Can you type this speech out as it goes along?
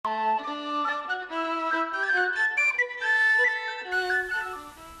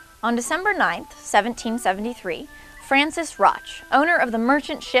On December 9th, 1773, Francis Roch, owner of the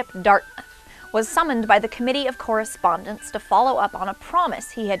merchant ship Dartmouth, was summoned by the Committee of Correspondence to follow up on a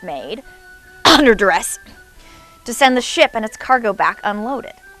promise he had made, under duress, to send the ship and its cargo back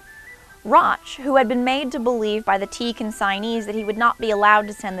unloaded. Roch, who had been made to believe by the tea consignees that he would not be allowed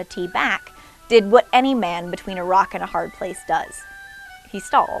to send the tea back, did what any man between a rock and a hard place does. He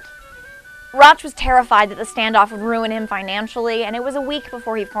stalled. Roch was terrified that the standoff would ruin him financially, and it was a week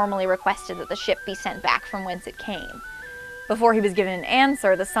before he formally requested that the ship be sent back from whence it came. Before he was given an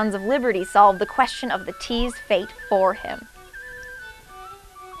answer, the Sons of Liberty solved the question of the tea's fate for him.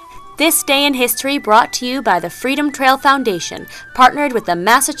 This Day in History brought to you by the Freedom Trail Foundation, partnered with the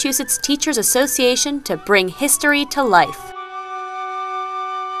Massachusetts Teachers Association to bring history to life.